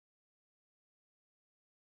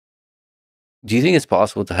Do you think it's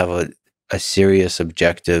possible to have a serious,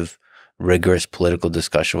 objective, rigorous political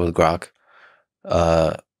discussion with Grok?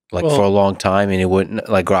 Like for a long time, and it wouldn't,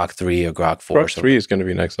 like Grok 3 or Grok 4. Grok 3 is going to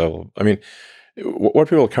be next level. I mean, what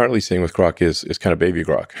people are currently seeing with Grok is kind of baby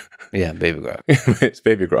Grok. Yeah, baby Grok. It's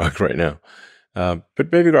baby Grok right now.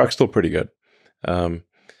 But baby Grok's still pretty good.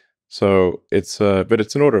 So it's but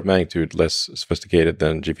it's an order of magnitude less sophisticated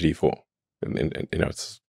than GPT-4. And you know,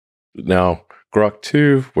 it's now Grok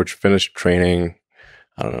 2, which finished training,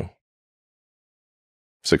 I don't know,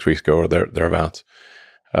 6 weeks ago or thereabouts.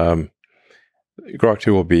 Grok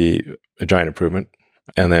 2 will be a giant improvement,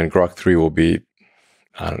 and then Grok 3 will be,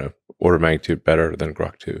 I don't know, order of magnitude better than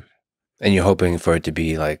Grok 2. And you're hoping for it to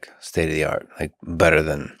be like state of the art, like better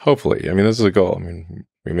than. Hopefully. I mean, this is a goal. I mean,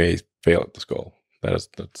 we may fail at this goal. That's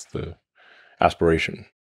the aspiration.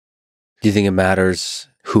 Do you think it matters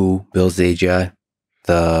who builds the AGI?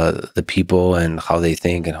 The people and how they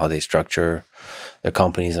think and how they structure their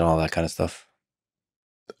companies and all that kind of stuff?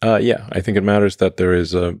 Yeah, I think it matters that there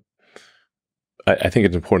is a. I think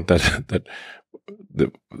it's important that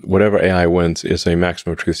whatever AI wins is a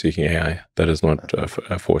maximum truth-seeking AI that is not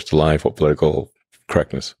forced to lie for political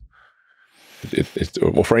correctness. It's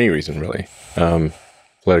or for any reason really,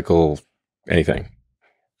 political anything.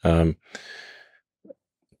 I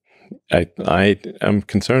am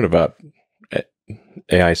concerned about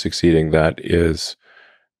AI succeeding that is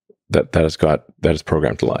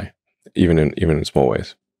programmed to lie, even in small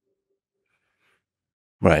ways.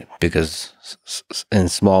 Right, because in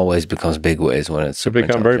small ways becomes big ways when it's super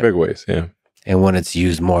become very big ways, yeah. And when it's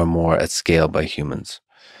used more and more at scale by humans.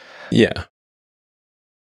 Yeah,